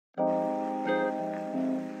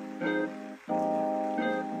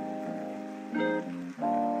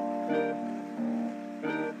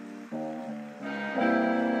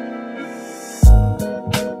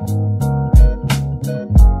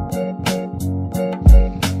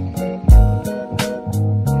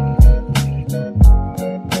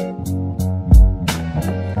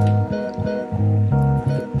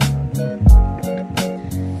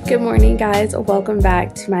morning, guys. Welcome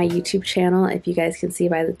back to my YouTube channel. If you guys can see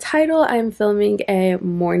by the title, I'm filming a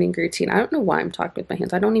morning routine. I don't know why I'm talking with my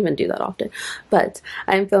hands. I don't even do that often, but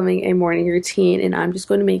I'm filming a morning routine and I'm just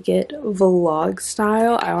going to make it vlog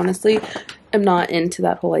style. I honestly am not into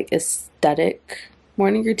that whole like aesthetic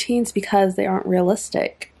morning routines because they aren't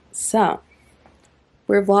realistic. So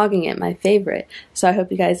we're vlogging it, my favorite. So I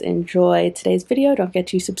hope you guys enjoy today's video. Don't forget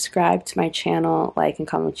to subscribe to my channel, like and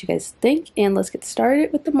comment what you guys think, and let's get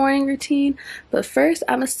started with the morning routine. But first,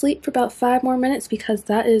 I'm asleep for about 5 more minutes because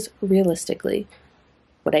that is realistically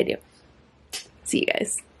what I do. See you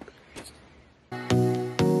guys.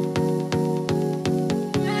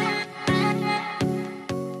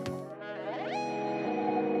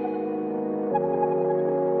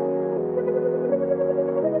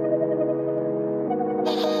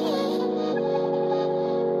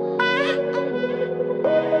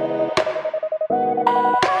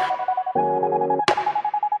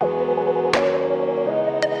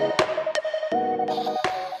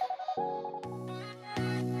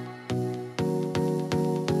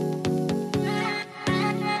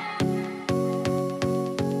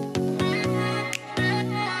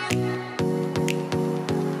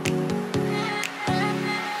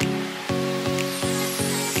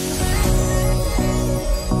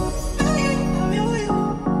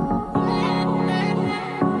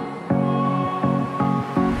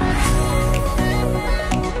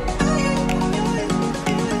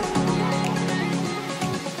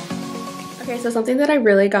 So something that I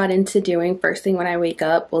really got into doing first thing when I wake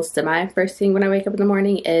up, well, semi first thing when I wake up in the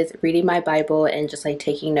morning, is reading my Bible and just like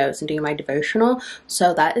taking notes and doing my devotional.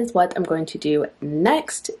 So that is what I'm going to do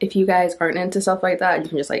next. If you guys aren't into stuff like that, you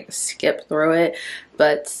can just like skip through it,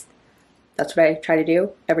 but that's what I try to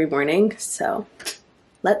do every morning. So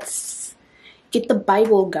let's get the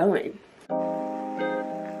Bible going.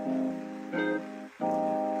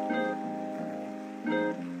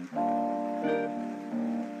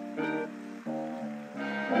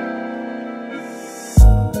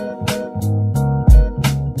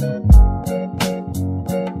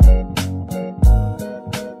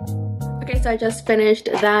 So I just finished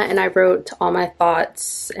that and I wrote all my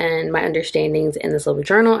thoughts and my understandings in this little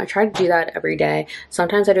journal. I try to do that every day.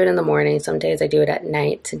 Sometimes I do it in the morning, some days I do it at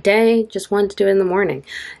night. Today, just wanted to do it in the morning.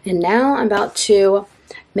 And now I'm about to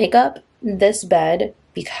make up this bed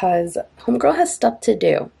because homegirl has stuff to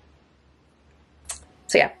do.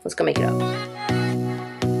 So yeah, let's go make it up.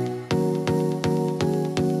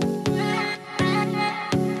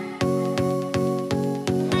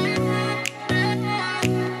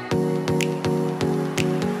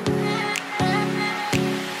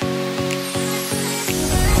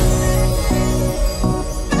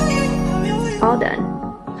 All done.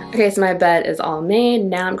 Okay, so my bed is all made.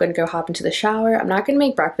 Now I'm going to go hop into the shower. I'm not going to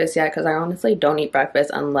make breakfast yet because I honestly don't eat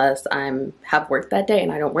breakfast unless I have work that day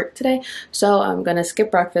and I don't work today. So I'm going to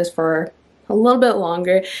skip breakfast for a little bit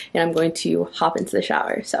longer and I'm going to hop into the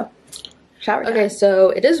shower. So shower time. Okay,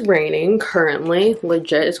 so it is raining currently.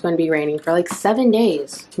 Legit, it's going to be raining for like 7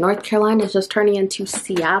 days. North Carolina is just turning into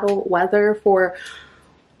Seattle weather for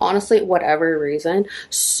honestly whatever reason.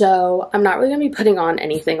 So I'm not really going to be putting on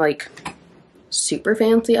anything like super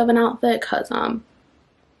fancy of an outfit because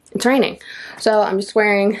it's raining. So I'm just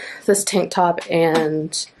wearing this tank top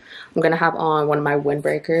and I'm gonna have on one of my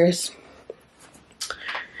windbreakers,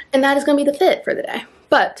 and that is gonna be the fit for the day.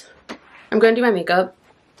 But I'm gonna do my makeup,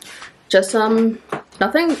 just nothing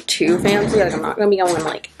too fancy. Like I'm not gonna be going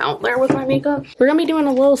like out there with my makeup. We're gonna be doing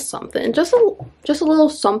a little something, just a little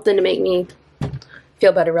something to make me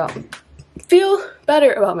feel better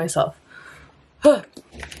about myself.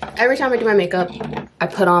 Every time I do my makeup, I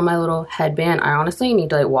put on my little headband. I honestly need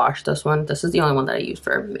to like wash this one. This is the only one that I use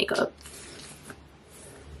for makeup.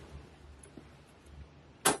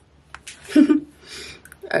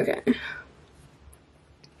 Okay.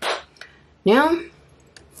 Now,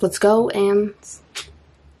 let's go and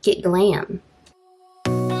get glam.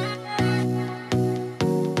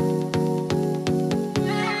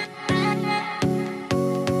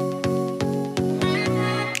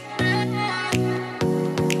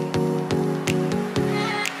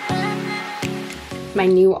 My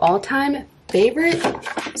new all-time favorite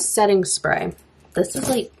setting spray. This is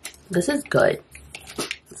good.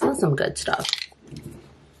 This is some good stuff.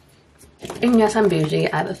 And yes, I'm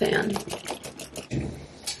bougie. I have a fan.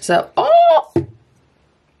 So, oh!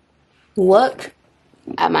 Look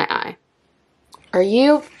at my eye. Are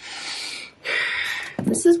you?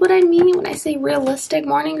 This is what I mean when I say realistic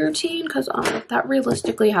morning routine, because that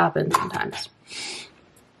realistically happens sometimes.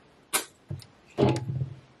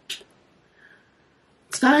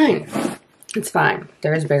 It's fine. It's fine.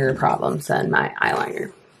 There's bigger problems than my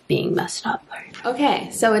eyeliner being messed up. Okay,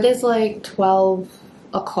 so it is like 12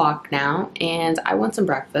 o'clock now and I want some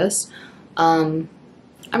breakfast. I'm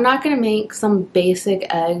not gonna make some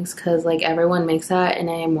basic eggs because like everyone makes that in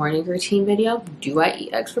a morning routine video. Do I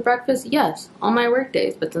eat eggs for breakfast? Yes, on my work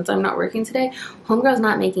days, but since I'm not working today, homegirl's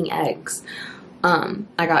not making eggs. I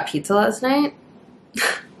got pizza last night.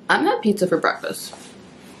 I've had pizza for breakfast.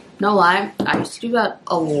 No lie, I used to do that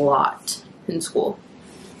a lot in school.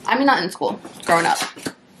 I mean, not in school, growing up.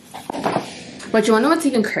 But you wanna know what's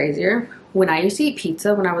even crazier? When I used to eat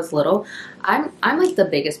pizza when I was little, I'm like the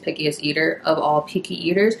biggest, pickiest eater of all picky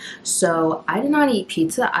eaters. So I did not eat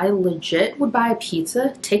pizza. I legit would buy a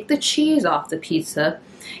pizza, take the cheese off the pizza,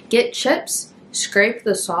 get chips, scrape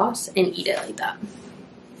the sauce, and eat it like that.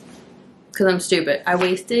 Because I'm stupid. I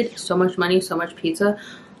wasted so much money, so much pizza,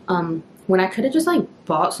 when I could have just like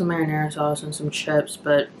bought some marinara sauce and some chips,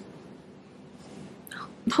 but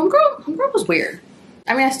homegirl was weird.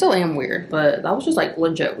 I mean, I still am weird, but that was just like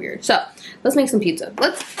legit weird. So let's make some pizza.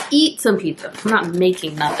 Let's eat some pizza. I'm not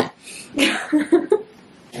making nothing.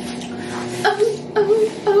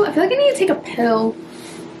 Oh, I feel like I need to take a pill.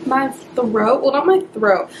 My throat, well, not my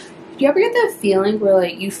throat. Do you ever get that feeling where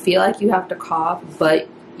like you feel like you have to cough, but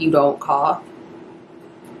you don't cough?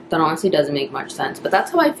 That honestly doesn't make much sense, but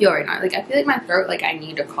that's how I feel right now. Like I feel like my throat, like I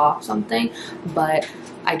need to cough something, but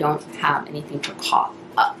I don't have anything to cough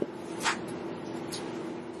up.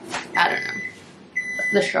 I don't know.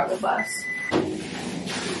 The struggle bus.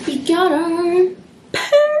 We got our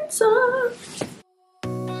pizza.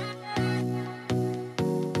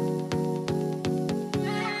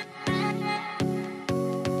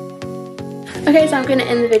 Okay, so I'm going to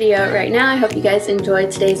end the video right now. I hope you guys enjoyed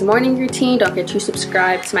today's morning routine. Don't forget to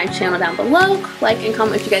subscribe to my channel down below. Like and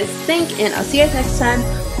comment what you guys think, and I'll see you guys next time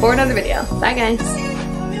for another video. Bye, guys.